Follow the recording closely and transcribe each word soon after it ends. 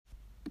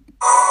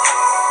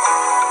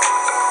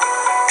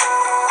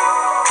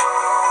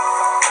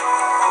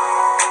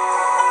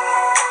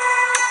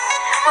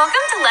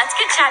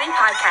Get Chatty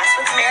podcast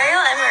with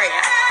Mariel and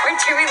Maria, where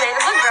two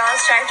relatable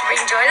girls strive to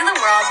bring joy to the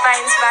world by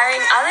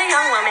inspiring other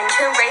young women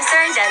to embrace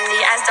their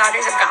identity as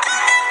daughters of God.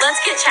 Let's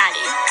get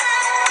chatty.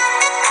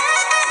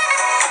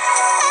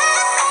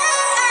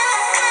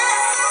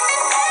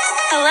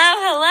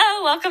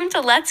 Hello. Welcome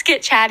to Let's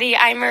Get Chatty.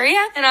 I'm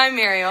Maria. And I'm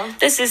Mariel.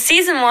 This is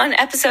season 1,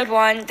 episode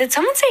 1. Did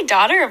someone say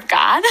daughter of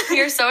God?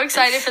 We are so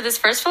excited for this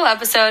first full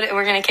episode, and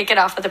we're going to kick it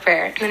off with a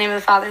prayer. In the name of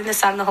the Father, and the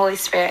Son, and the Holy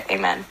Spirit.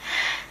 Amen.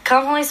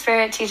 Come, Holy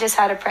Spirit, teach us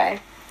how to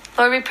pray.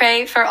 Lord, we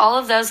pray for all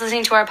of those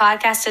listening to our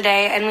podcast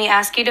today, and we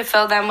ask you to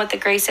fill them with the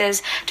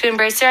graces to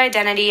embrace their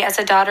identity as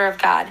a daughter of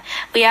God.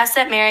 We ask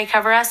that Mary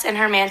cover us in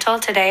her mantle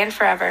today and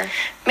forever.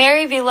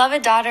 Mary,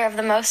 beloved daughter of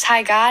the Most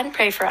High God,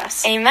 Pray for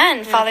us.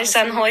 Amen. Father,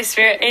 Son, Holy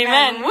Spirit.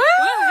 Amen. Woo!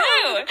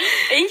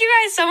 Thank you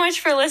guys so much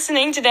for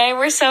listening today.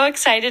 We're so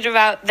excited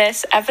about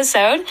this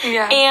episode.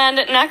 Yeah. And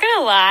not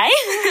gonna lie,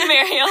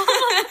 Mariel.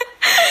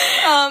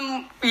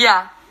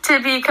 Yeah. To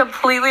be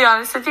completely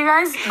honest with you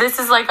guys, this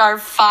is like our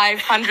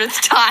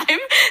 500th time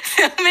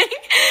filming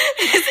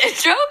this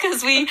intro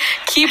because we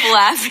keep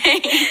laughing.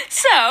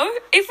 So,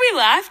 if we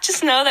laugh,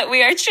 just know that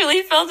we are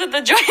truly filled with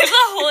the joy of the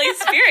Holy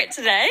Spirit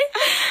today.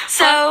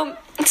 So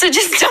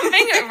just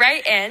jumping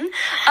right in,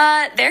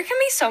 there can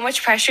be so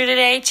much pressure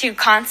today to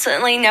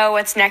constantly know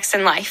what's next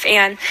in life,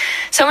 and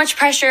so much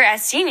pressure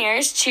as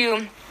seniors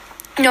to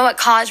know what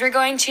college we're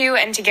going to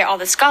and to get all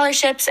the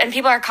scholarships, and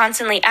people are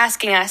constantly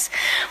asking us,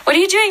 what are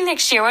you doing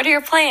next year? What are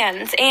your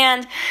plans?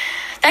 And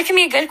that can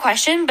be a good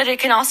question, but it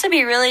can also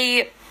be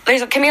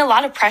there can be a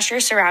lot of pressure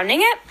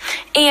surrounding it.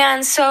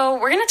 And so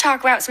we're going to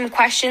talk about some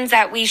questions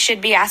that we should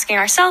be asking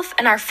ourselves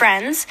and our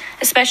friends,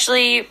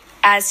 especially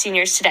as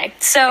seniors today.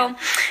 So,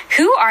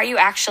 who are you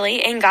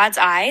actually in God's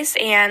eyes,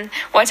 and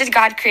what did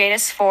God create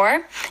us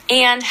for,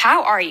 and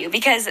how are you?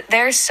 Because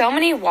there's so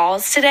many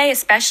walls today,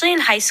 especially in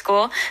high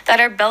school, that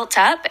are built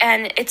up,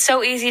 and it's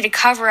so easy to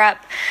cover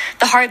up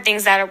the hard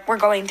things that we're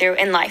going through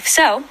in life.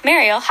 So,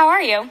 Mariel, how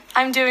are you?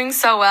 I'm doing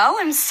so well.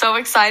 I'm so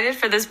excited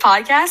for this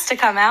podcast to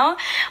come out.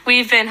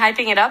 We've been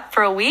hyping it up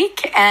for a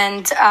week,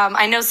 and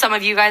I know some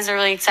of you guys are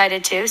really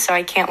excited too, so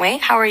I can't wait.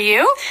 How are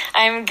you?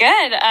 I'm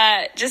good.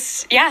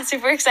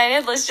 Super excited.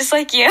 Just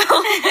like you.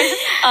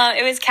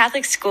 It was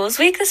Catholic Schools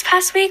Week this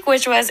past week,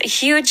 which was a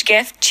huge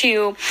gift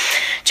to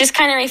just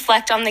kind of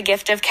reflect on the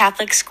gift of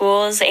Catholic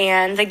schools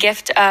and the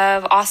gift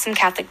of awesome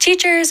Catholic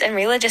teachers and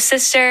religious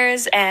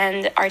sisters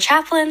and our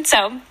chaplain.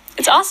 So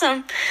it's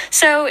awesome.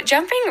 So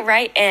jumping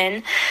right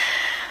in,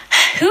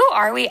 who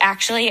are we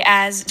actually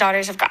as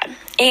daughters of God?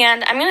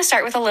 And I'm going to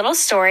start with a little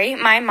story.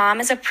 My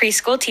mom is a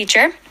preschool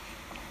teacher,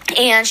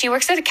 and she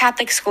works at a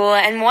Catholic school,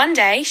 and one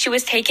day she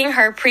was taking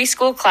her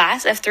preschool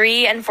class of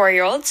 3 and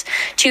 4-year-olds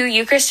to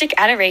Eucharistic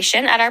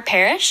adoration at our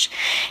parish,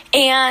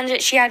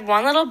 and she had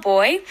one little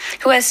boy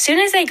who, as soon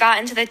as they got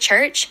into the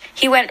church,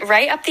 he went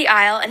right up the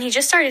aisle and he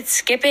just started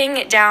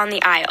skipping down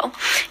the aisle,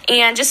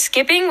 and just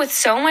skipping with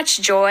so much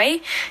joy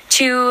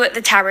to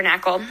the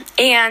tabernacle.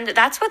 And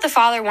that's what the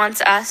Father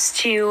wants us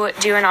to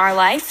do in our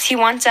life. He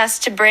wants us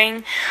to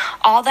bring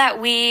all that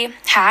we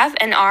have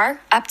and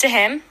are up to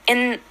Him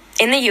in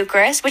the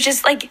Eucharist, which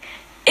is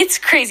it's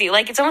crazy.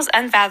 It's almost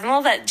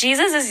unfathomable that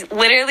Jesus is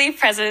literally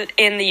present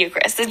in the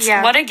Eucharist. It's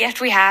what a gift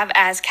we have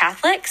as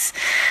Catholics.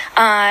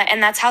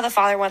 And that's how the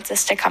Father wants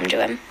us to come to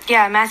Him.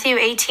 Yeah, Matthew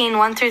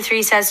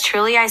 18:1-3 says,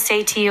 "Truly I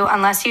say to you,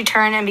 unless you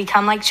turn and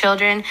become like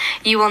children,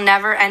 you will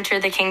never enter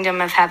the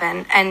kingdom of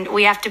heaven." And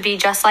we have to be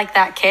just like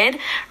that kid,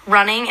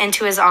 running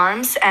into His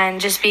arms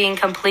and just being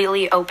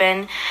completely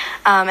open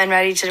and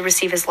ready to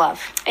receive His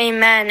love.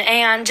 Amen.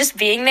 And just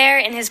being there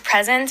in His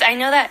presence, I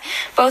know that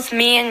both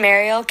me and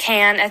Mariel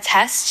can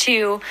attest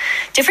to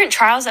different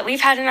trials that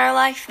we've had in our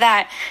life,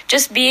 that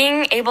just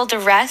being able to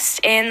rest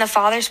in the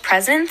Father's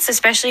presence,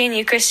 especially in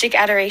Eucharistic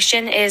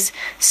adoration, is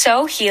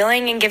so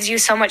healing and gives you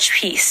so much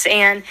peace.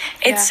 And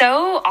it's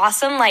so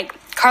awesome.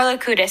 Carlo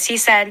Acutis, he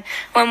said,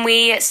 when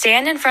we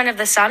stand in front of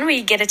the sun,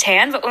 we get a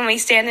tan, but when we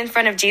stand in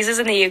front of Jesus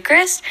in the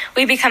Eucharist,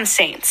 we become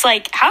saints.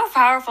 How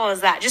powerful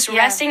is that? Just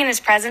resting in His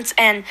presence,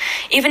 and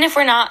even if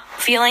we're not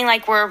feeling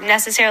like we're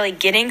necessarily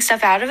getting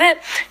stuff out of it,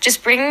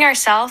 just bringing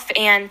ourselves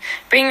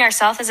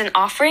as an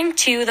offering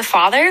to the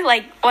Father,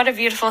 what a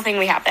beautiful thing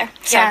we have there.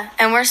 So. Yeah,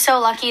 and we're so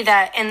lucky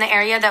that in the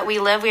area that we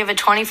live, we have a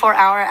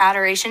 24-hour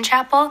adoration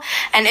chapel,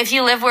 and if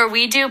you live where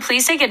we do,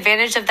 please take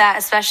advantage of that,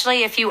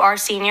 especially if you are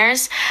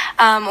seniors,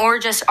 or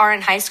just are in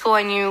high school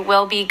and you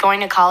will be going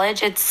to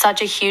college. It's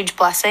such a huge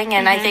blessing,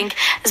 and I think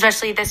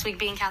especially this week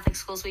being Catholic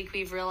Schools Week,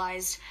 we've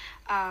realized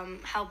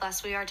how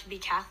blessed we are to be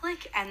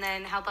Catholic, and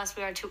then how blessed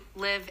we are to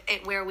live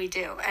it where we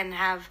do and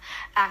have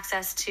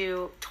access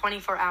to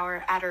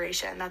 24-hour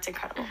adoration. That's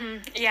incredible.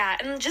 Yeah,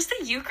 and just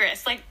the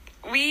Eucharist. I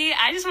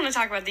just want to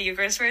talk about the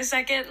Eucharist for a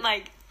second.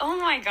 Oh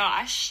my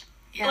gosh.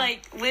 Yeah.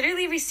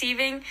 Literally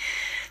receiving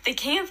the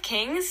King of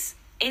Kings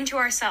into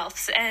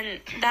ourselves, and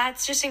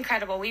that's just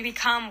incredible. We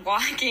become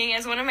walking,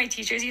 as one of my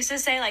teachers used to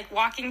say,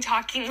 walking,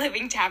 talking,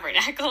 living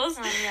tabernacles,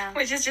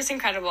 which is just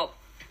incredible.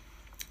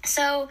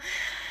 So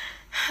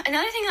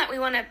another thing that we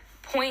want to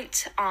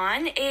point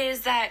on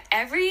is that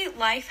every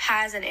life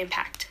has an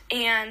impact.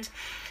 And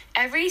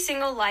every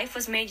single life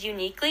was made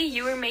uniquely.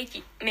 You were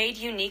made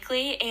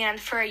uniquely and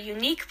for a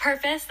unique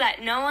purpose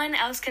that no one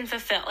else can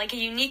fulfill. Like a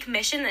unique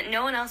mission that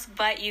no one else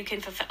but you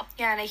can fulfill.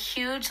 Yeah, and a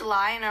huge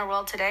lie in our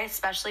world today,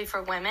 especially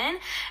for women,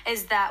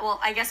 is that, well,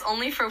 I guess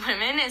only for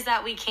women, is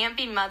that we can't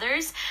be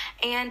mothers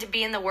and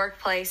be in the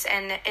workplace.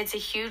 And it's a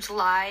huge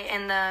lie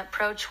in the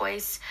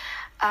pro-choice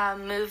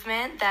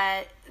movement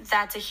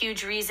that's a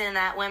huge reason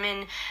that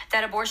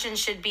abortion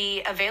should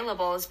be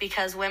available, is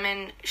because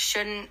women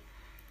shouldn't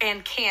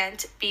and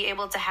can't be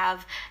able to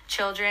have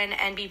children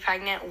and be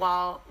pregnant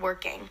while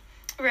working.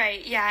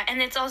 Right, yeah.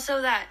 And it's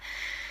also that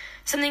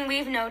something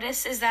we've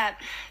noticed is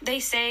that they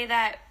say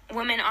that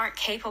women aren't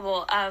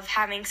capable of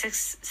having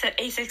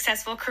a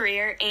successful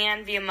career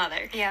and be a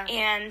mother. Yeah.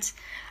 And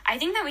I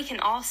think that we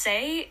can all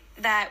say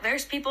that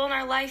there's people in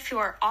our life who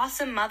are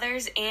awesome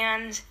mothers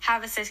and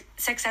have a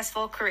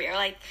successful career.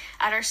 Like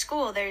at our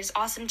school, there's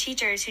awesome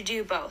teachers who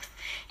do both.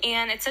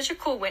 And it's such a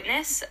cool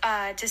witness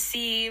to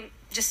see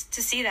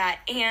that.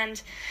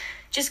 And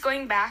just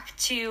going back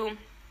to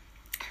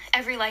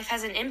every life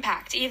has an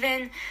impact.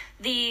 Even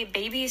the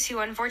babies who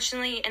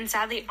unfortunately and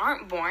sadly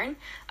aren't born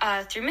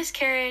through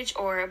miscarriage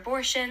or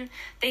abortion,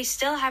 they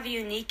still have a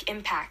unique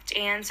impact.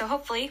 And so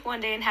hopefully one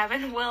day in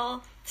heaven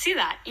we'll see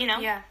that, you know?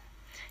 Yeah.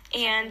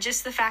 And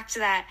just the fact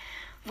that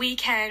we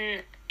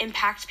can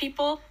impact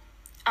people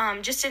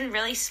just in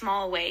really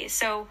small ways.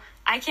 So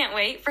I can't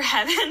wait for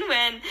heaven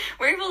when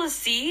we're able to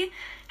see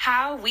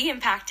how we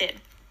impacted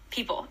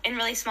people in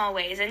really small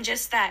ways, and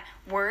just that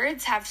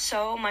words have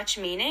so much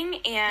meaning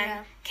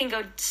and can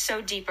go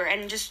so deeper,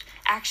 and just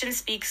action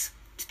speak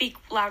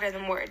louder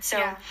than words. So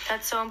yeah,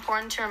 that's so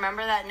important to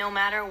remember, that no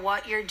matter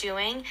what you're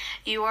doing,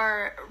 you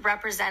are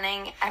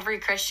representing every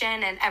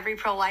Christian and every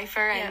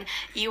pro-lifer, and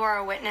you are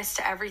a witness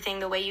to everything,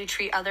 the way you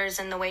treat others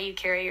and the way you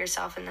carry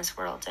yourself in this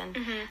world. And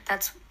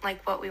that's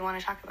like what we want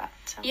to talk about.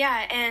 So.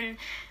 Yeah, and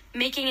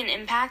making an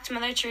impact,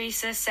 Mother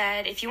Teresa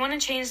said, if you want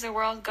to change the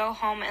world, go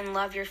home and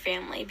love your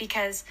family,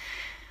 because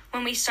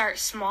when we start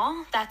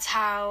small, that's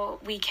how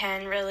we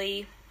can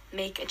really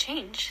make a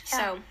change.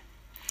 So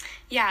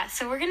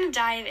we're going to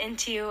dive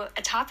into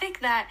a topic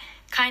that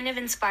kind of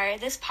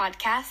inspired this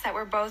podcast that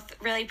we're both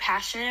really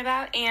passionate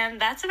about, and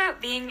that's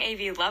about being a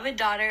beloved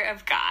daughter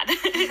of God.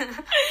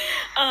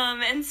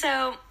 And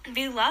so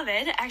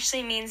beloved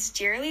actually means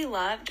dearly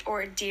loved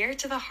or dear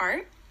to the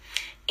heart.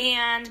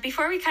 And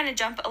before we kind of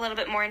jump a little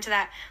bit more into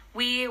that,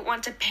 we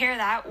want to pair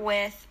that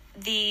with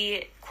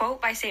the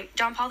quote by St.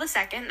 John Paul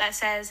II that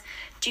says,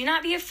 "Do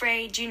not be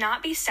afraid, do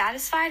not be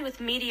satisfied with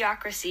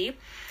mediocrity.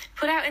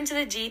 Put out into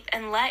the deep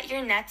and let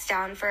your nets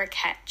down for a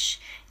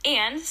catch."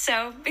 And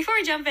so before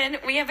we jump in,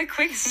 we have a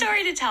quick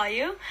story to tell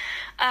you.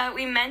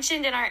 We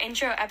mentioned in our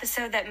intro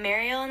episode that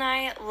Mariel and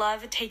I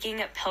love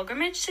taking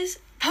pilgrimages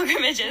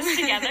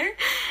together.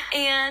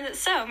 And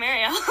so,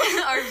 Mariel,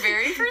 our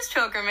very first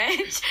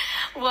pilgrimage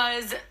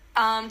was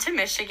to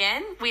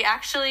Michigan. We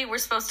actually were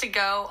supposed to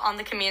go on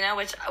the Camino,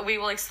 which we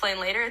will explain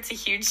later. It's a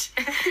huge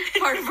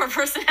part of our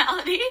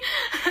personality.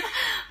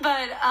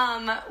 But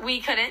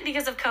we couldn't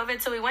because of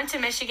COVID. So we went to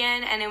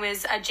Michigan, and it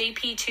was a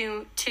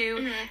JP2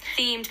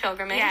 themed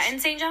pilgrimage. Yeah,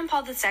 and St. John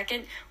Paul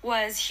II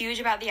was huge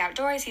about the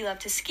outdoors. He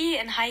loved to ski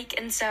and hike.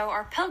 And so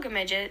our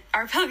pilgrimage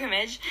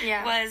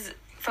was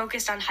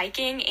focused on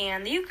hiking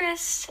and the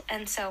Eucharist.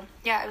 And so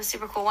yeah, it was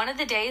super cool. One of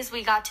the days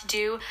we got to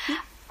do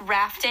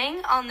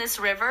rafting on this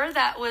river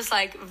that was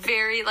like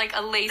very like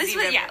a lazy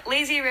river. Yeah,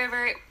 lazy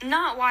river,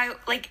 not wild,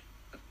 like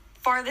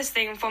farthest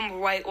thing from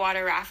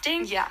whitewater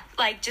rafting. Yeah,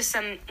 like just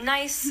some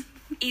nice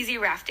easy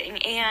rafting.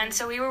 And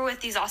so we were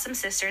with these awesome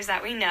sisters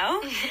that we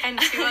know and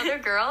two other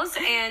girls,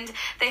 and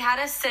they had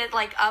us sit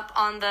like up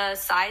on the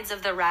sides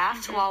of the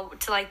raft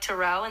to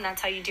row, and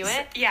that's how you do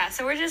it.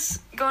 So we're just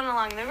going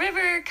along the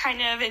river,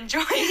 kind of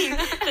enjoying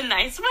the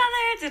nice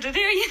weather,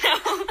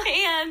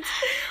 and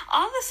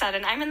all of a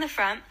sudden I'm in the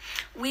front.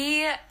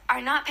 We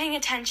are not paying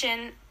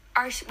attention.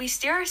 We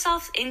steer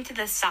ourselves into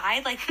the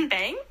side, like the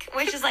bank,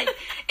 which is like,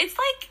 it's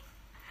like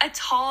a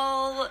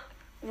tall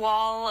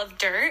wall of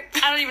dirt.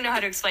 I don't even know how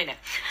to explain it.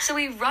 So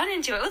we run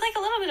into it with like a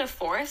little bit of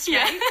force,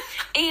 right?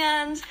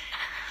 And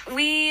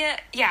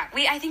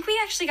I think we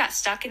actually got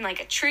stuck in like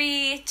a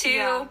tree too.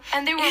 Yeah.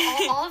 And they were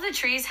all of the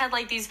trees had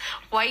like these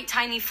white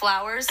tiny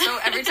flowers. So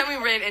every time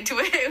we ran into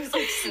it, it was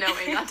like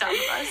snowing on top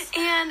of us.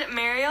 And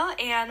Mariel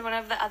and one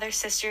of the other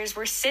sisters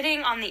were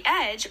sitting on the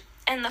edge,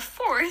 and the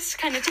force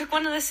kind of took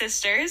one of the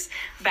sisters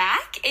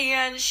back,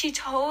 and she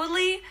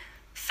totally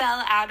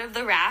fell out of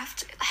the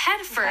raft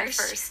head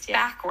first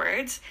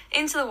backwards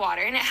into the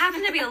water. And it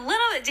happened to be a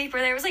little bit deeper.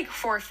 There was like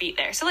 4 feet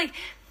there. So like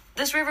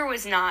this river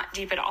was not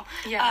deep at all.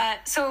 Yeah.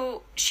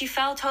 So she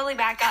fell totally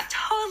back, got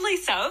totally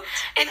soaked.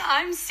 And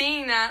I'm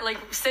seeing that, like,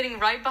 sitting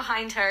right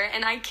behind her,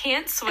 and I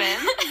can't swim.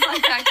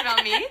 Fun fact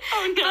about me.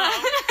 Oh, no.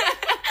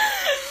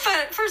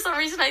 But for some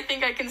reason, I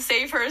think I can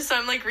save her, so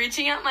I'm, like,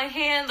 reaching out my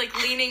hand, like,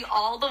 leaning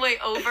all the way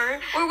over.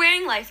 We're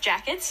wearing life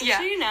jackets,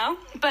 so you know.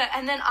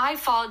 And then I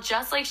fall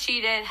just like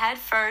she did, head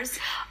first,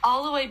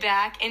 all the way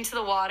back into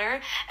the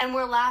water, and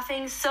we're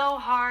laughing so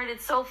hard.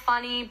 It's so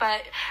funny,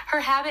 but her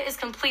habit is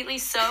completely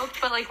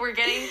soaked, but, like,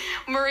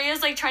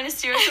 Maria's, like, trying to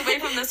steer us away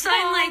from the So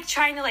I'm, like,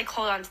 trying to, like,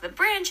 hold on to the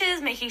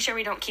branches, making sure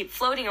we don't keep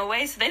floating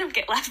away so they don't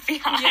get left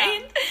behind. Yeah.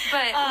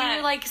 But we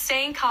were, like,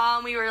 staying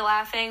calm, we were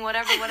laughing,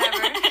 whatever.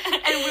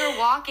 And we were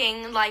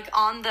walking, like,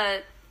 on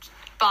the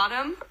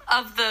bottom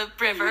of the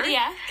river.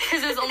 Yeah.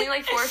 Because it was only,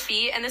 like, 4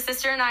 feet, and the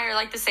sister and I are,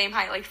 like, the same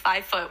height, like,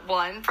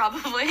 5'1",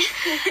 probably.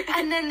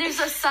 And then there's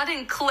a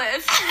sudden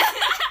cliff. And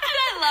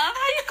I love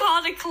how you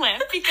call it a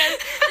cliff, because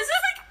this is,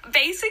 like,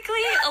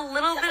 basically a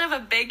little bit of a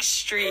big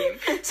stream.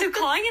 So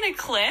calling it a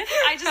cliff,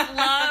 I just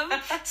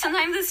love,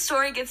 sometimes the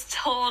story gets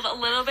told a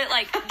little bit,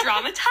 like,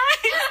 dramatized,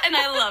 and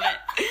I love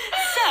it.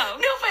 So.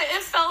 No, but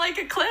it felt like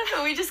a cliff,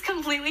 and we just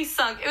completely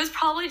sunk. It was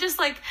probably just,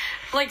 like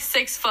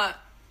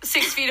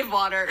 6 feet of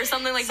water or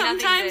something, like nothing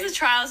Sometimes big. the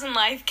trials in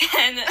life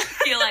can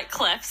feel like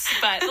cliffs,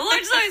 but the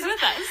Lord's always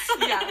with us.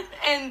 Yeah,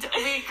 and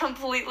we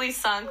completely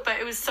sunk, but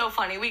it was so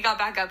funny. We got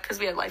back up because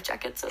we had life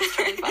jackets, so it was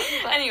totally fun.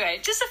 But anyway,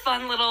 just a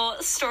fun little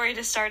story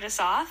to start us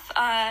off.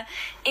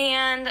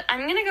 And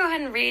I'm going to go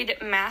ahead and read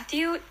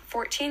Matthew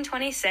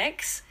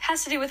 14:26.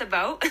 Has to do with a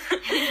boat.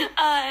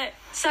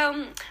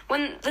 So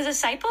when the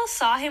disciples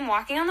saw him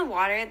walking on the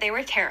water, they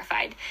were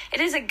terrified.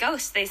 "It is a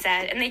ghost," they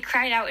said, and they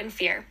cried out in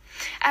fear.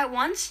 At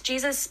once,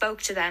 Jesus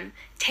spoke to them.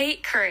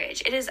 "Take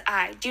courage, it is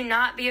I. Do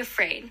not be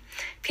afraid."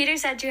 Peter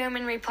said to him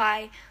in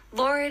reply,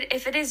 "Lord,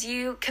 if it is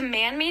you,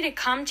 command me to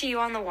come to you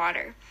on the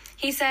water."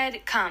 He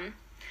said, "Come."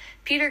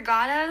 Peter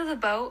got out of the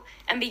boat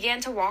and began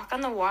to walk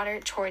on the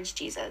water towards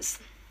Jesus.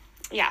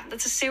 Yeah,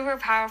 that's a super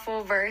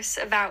powerful verse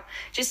about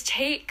just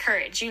take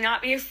courage, do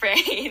not be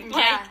afraid.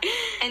 Yeah,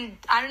 and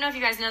I don't know if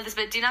you guys know this,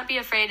 but do not be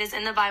afraid is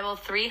in the Bible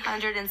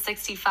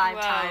 365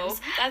 whoa,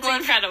 times. That's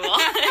incredible.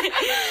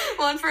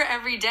 One for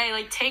every day.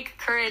 Like, take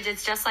courage.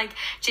 It's just like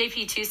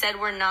JP2 said,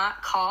 we're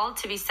not called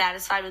to be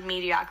satisfied with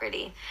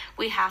mediocrity.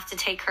 We have to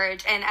take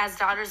courage. And as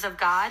daughters of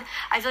God,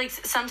 I feel like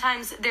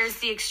sometimes there's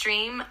the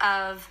extreme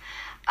of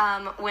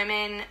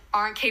women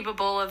aren't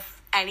capable of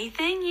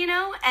anything, you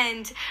know,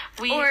 and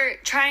or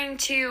trying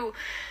to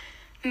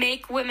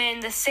make women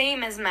the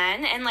same as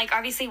men, and like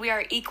obviously we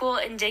are equal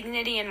in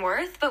dignity and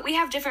worth, but we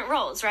have different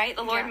roles, right?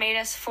 The Lord made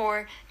us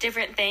for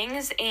different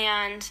things,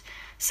 and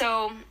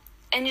so,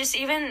 and just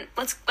even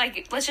let's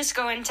just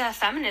go into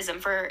feminism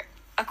for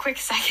a quick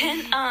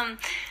second.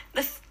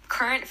 The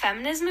current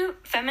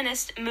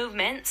feminist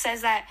movement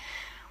says that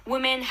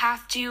women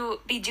have to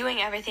be doing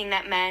everything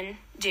that men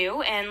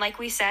do, and like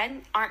we said,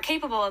 aren't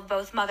capable of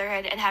both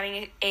motherhood and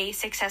having a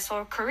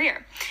successful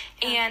career.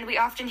 And we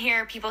often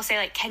hear people say,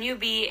 like, can you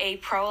be a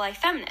pro-life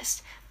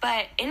feminist?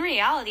 But in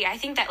reality, I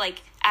think that,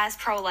 like, as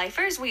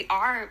pro-lifers, we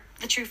are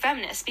the true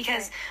feminists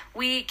because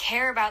we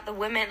care about the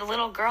women, the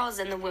little girls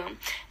in the womb,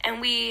 and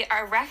we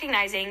are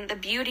recognizing the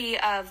beauty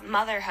of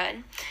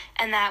motherhood,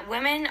 and that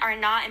women are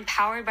not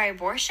empowered by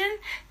abortion.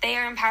 They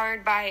are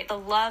empowered by the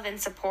love and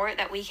support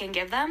that we can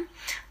give them,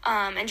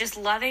 and just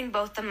loving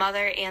both the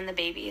mother and the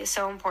baby is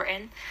so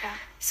important. Yeah.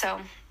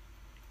 So,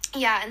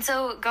 yeah, and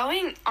so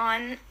going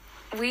on,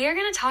 we are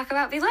going to talk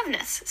about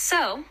belovedness.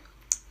 So,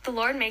 the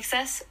Lord makes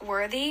us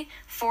worthy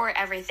for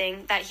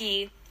everything that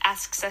He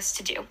asks us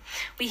to do.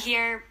 We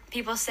hear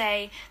people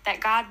say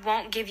that God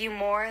won't give you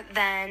more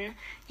than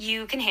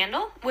you can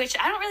handle, which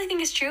I don't really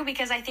think is true,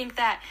 because I think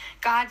that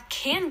God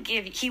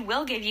He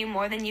will give you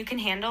more than you can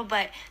handle,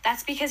 but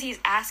that's because He's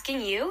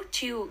asking you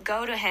to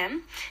go to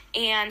Him,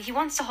 and He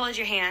wants to hold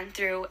your hand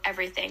through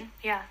everything.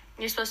 Yeah.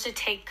 You're supposed to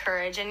take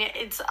courage, and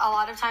it's a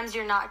lot of times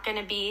you're not going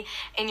to be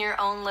in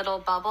your own little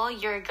bubble.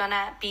 You're going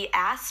to be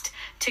asked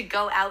to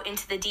go out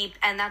into the deep,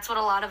 and that's what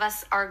a lot of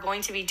us are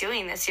going to be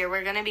doing this year.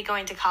 We're going to be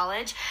going to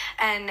college,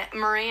 and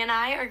Marie and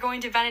I are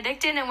going to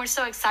Benedictine, and we're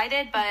so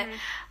excited, but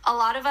a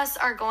lot of us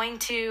are going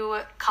to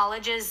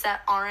colleges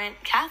that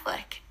aren't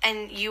Catholic,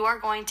 and you are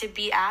going to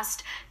be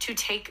asked to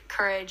take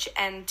courage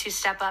and to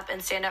step up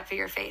and stand up for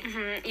your faith.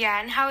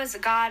 Yeah, and how is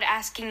God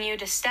asking you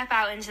to step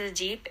out into the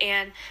deep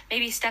and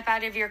maybe step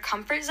out of your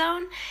comfort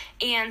zone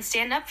and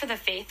stand up for the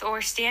faith,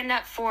 or stand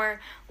up for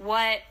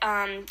what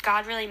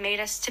God really made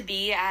us to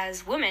be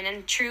as women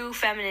and true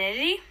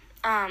femininity.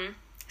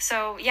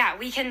 So yeah,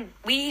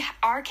 we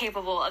are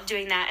capable of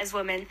doing that as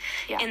women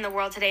in the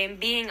world today, and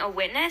being a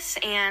witness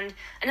and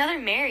another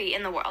Mary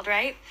in the world,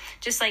 right?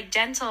 Just like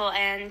gentle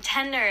and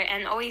tender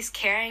and always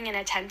caring and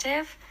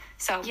attentive.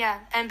 So yeah,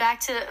 and back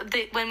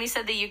to when we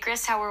said the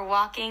Eucharist, how we're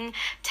walking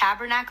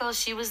tabernacle,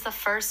 she was the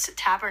first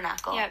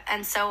tabernacle. Yep.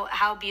 And so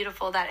how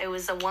beautiful that it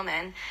was a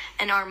woman,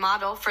 and our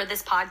model for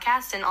this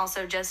podcast, and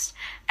also just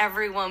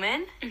every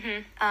woman.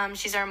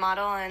 She's our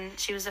model, and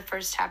she was the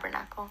first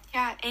tabernacle.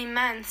 Yeah,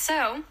 amen.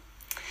 So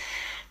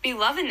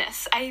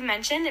belovedness, I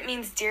mentioned, it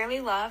means dearly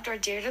loved or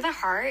dear to the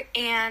heart,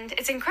 and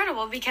it's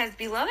incredible because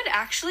beloved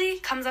actually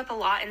comes up a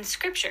lot in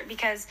scripture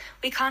because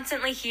we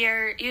constantly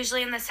hear,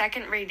 usually in the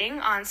second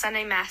reading on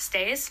Sunday Mass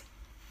days,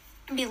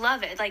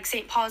 beloved, like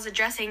St. Paul is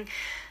addressing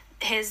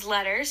his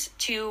letters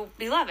to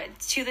beloved,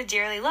 to the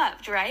dearly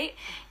loved, right?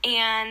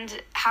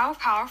 And how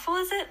powerful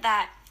is it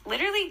that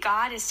literally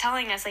God is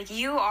telling us, like,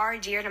 you are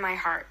dear to my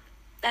heart.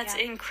 That's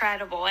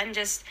incredible. And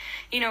just,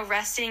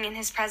 resting in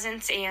his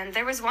presence. And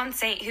there was one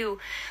saint who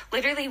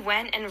literally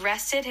went and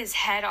rested his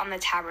head on the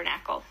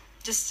tabernacle,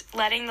 just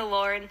letting the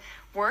Lord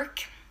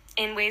work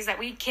in ways that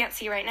we can't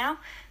see right now,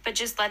 but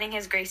just letting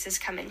his graces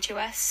come into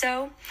us.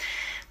 So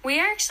we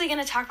are actually going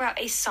to talk about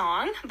a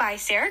song by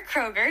Sarah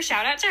Kroger.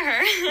 Shout out to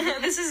her.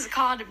 This is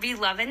called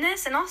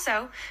Belovedness. And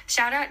also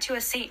shout out to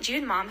a St.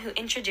 Jude mom who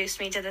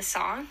introduced me to this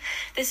song.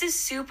 This is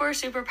super,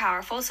 super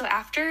powerful. So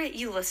after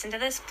you listen to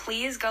this,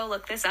 please go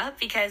look this up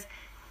because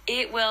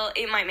it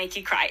might make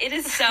you cry. It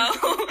is so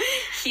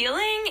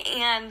healing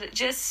and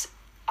just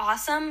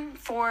awesome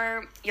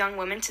for young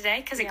women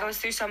today because it goes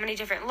through so many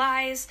different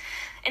lies.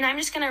 And I'm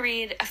just going to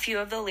read a few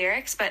of the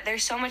lyrics, but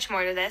there's so much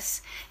more to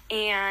this.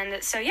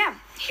 And so,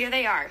 here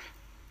they are.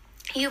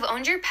 You've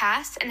owned your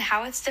past and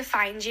how it's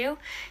defined you.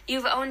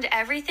 You've owned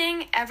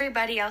everything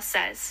everybody else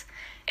says.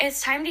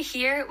 It's time to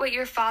hear what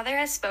your Father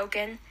has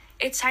spoken.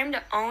 It's time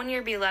to own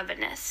your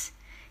belovedness.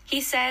 He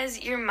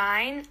says, you're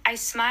mine. I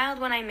smiled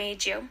when I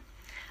made you.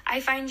 I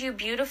find you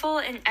beautiful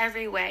in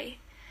every way.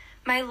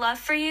 My love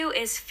for you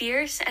is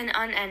fierce and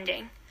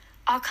unending.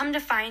 I'll come to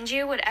find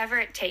you whatever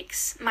it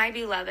takes, my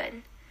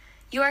beloved.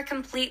 You are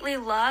completely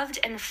loved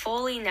and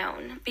fully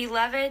known.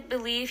 Beloved,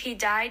 believe he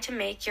died to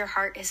make your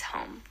heart his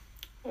home.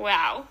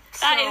 Wow.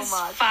 That is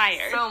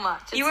fire. So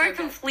much. You are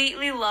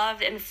completely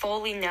loved and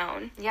fully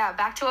known. Yeah,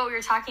 back to what we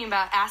were talking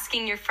about,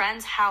 asking your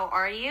friends, how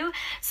are you?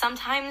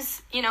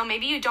 Sometimes,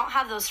 maybe you don't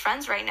have those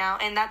friends right now,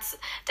 and that's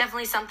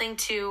definitely something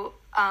to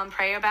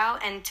pray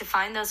about and to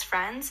find those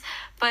friends,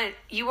 but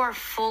you are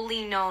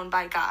fully known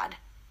by God.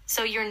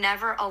 So you're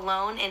never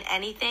alone in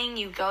anything.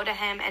 You go to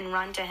him and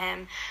run to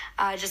him,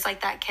 just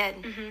like that kid.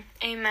 Mm-hmm.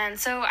 Amen.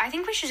 So I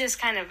think we should just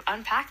kind of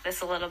unpack this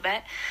a little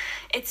bit.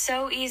 It's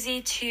so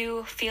easy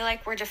to feel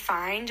like we're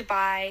defined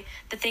by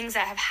the things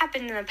that have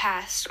happened in the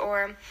past,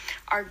 or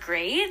our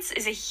grades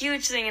is a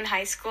huge thing in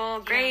high school.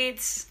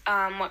 Grades,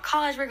 what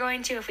college we're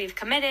going to, if we've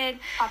committed.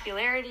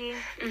 Popularity.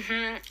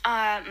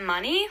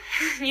 Money,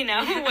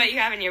 what you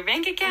have in your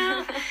bank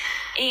account.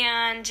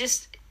 And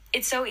just,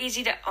 it's so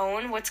easy to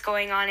own what's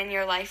going on in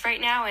your life right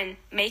now and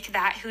make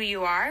that who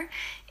you are.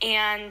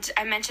 And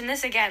I mentioned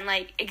this again,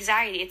 like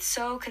anxiety, it's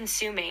so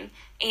consuming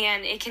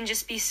and it can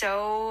just be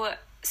so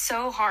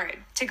hard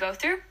to go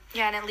through.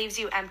 Yeah, and it leaves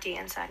you empty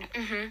inside.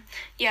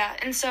 Yeah,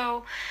 and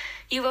so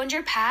you've owned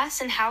your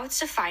past and how it's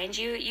defined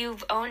you.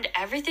 You've owned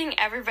everything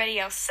everybody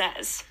else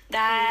says.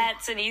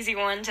 That's an easy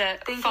one to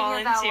fall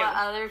into. Thinking about what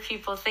other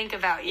people think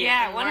about you.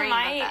 Yeah, one of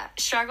my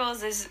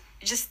struggles is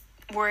just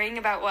worrying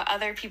about what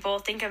other people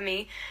think of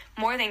me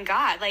more than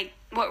God. Like,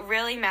 what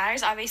really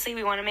matters, obviously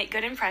we want to make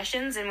good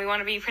impressions and we want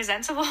to be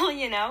presentable,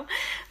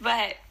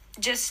 but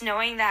just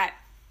knowing that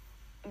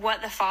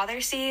what the Father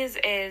sees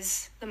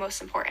is the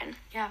most important.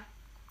 Yeah.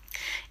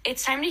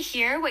 It's time to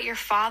hear what your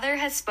Father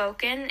has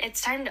spoken.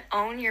 It's time to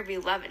own your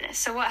belovedness.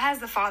 So what has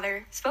the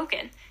Father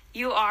spoken?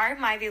 You are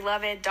my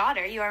beloved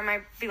daughter. You are my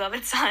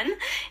beloved son.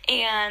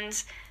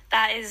 And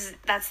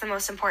that's the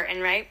most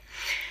important, right?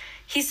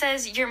 He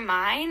says, you're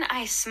mine.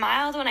 I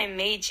smiled when I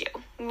made you.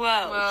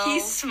 Whoa.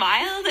 He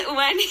smiled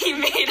when he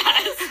made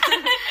us.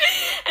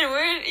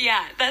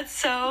 And that's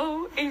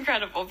so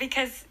incredible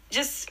because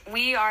just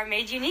we are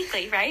made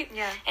uniquely, right?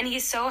 Yeah. And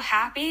he's so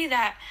happy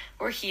that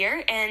we're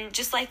here. And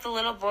just like the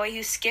little boy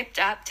who skipped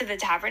up to the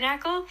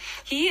tabernacle,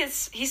 he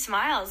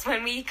smiles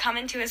when we come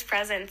into his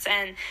presence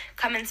and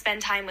come and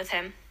spend time with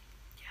him.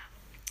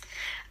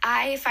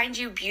 I find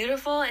you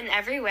beautiful in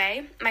every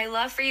way. My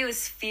love for you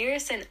is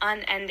fierce and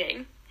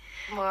unending.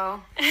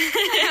 Whoa. You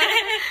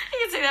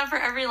can say that for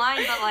every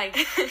line, but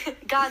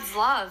God's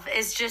love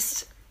is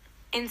just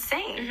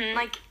insane.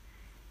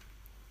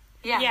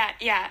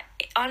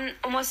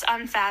 Almost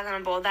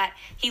unfathomable that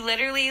he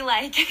literally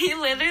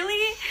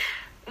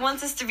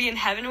wants us to be in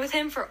heaven with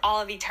him for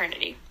all of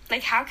eternity.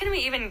 Like, how can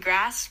we even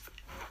grasp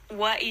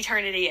what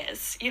eternity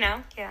is,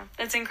 Yeah.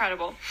 That's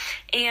incredible.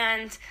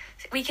 And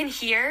we can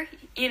hear,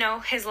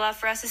 his love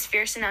for us is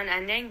fierce and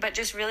unending, but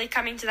just really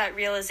coming to that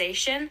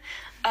realization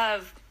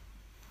of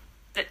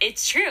that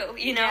it's true,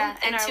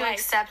 and to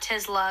accept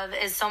his love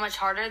is so much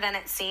harder than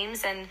it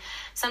seems. And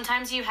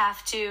sometimes you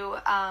have to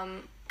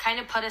kind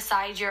of put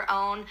aside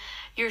your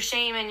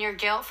shame and your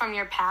guilt from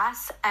your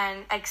past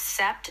and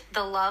accept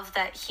the love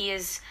that he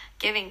is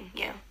giving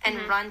you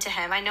and run to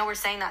him. I know we're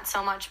saying that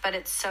so much, but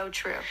it's so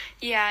true.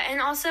 Yeah,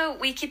 and also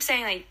we keep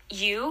saying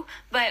you,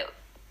 but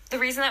the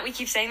reason that we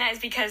keep saying that is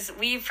because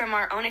from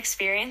our own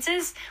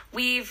experiences,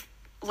 we've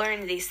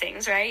learned these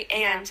things, right?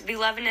 And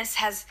belovedness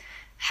has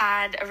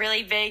had a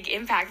really big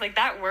impact. Like,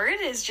 that word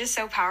is just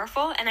so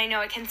powerful, and I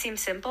know it can seem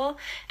simple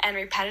and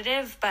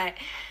repetitive, but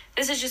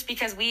this is just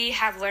because we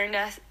have learned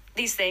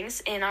these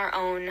things in our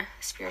own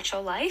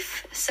spiritual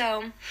life.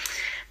 So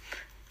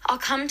I'll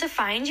come to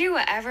find you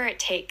whatever it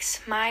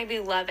takes, my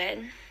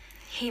beloved.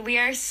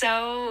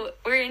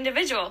 We're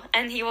individual,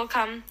 and he'll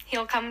come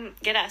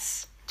get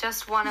us.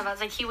 Just one of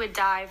us. Like, he would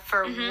die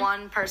for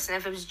one person.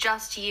 If it was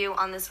just you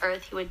on this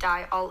earth, he would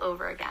die all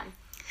over again.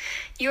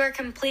 You are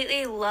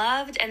completely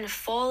loved and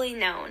fully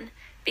known.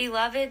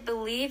 Beloved,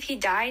 believe he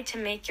died to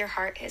make your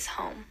heart his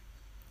home.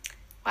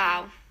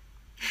 Wow.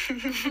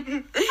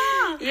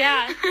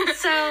 Yeah.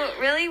 So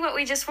really what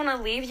we just want to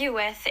leave you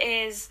with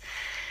is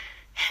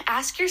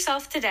ask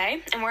yourself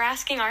today, and we're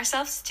asking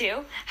ourselves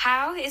too,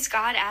 how is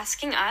God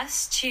asking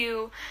us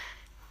to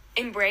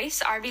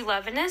embrace our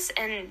belovedness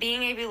and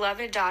being a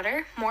beloved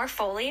daughter more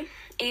fully?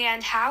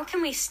 And how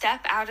can we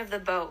step out of the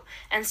boat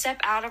and step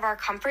out of our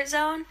comfort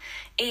zone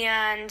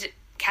and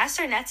cast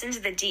our nets into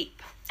the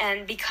deep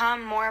and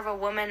become more of a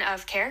woman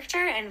of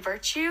character and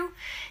virtue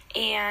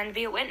and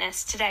be a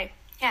witness today?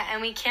 Yeah,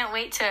 and we can't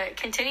wait to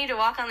continue to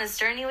walk on this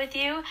journey with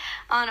you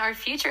on our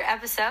future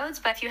episodes.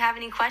 But if you have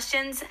any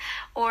questions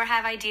or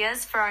have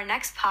ideas for our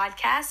next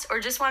podcast or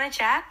just want to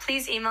chat,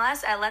 please email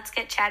us at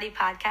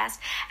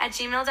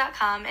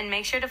letsgetchattypodcast@gmail.com, and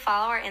make sure to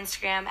follow our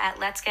Instagram at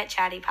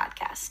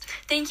letsgetchattypodcast.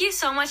 Thank you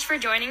so much for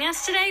joining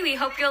us today. We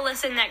hope you'll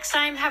listen next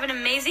time. Have an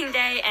amazing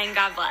day, and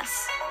God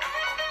bless.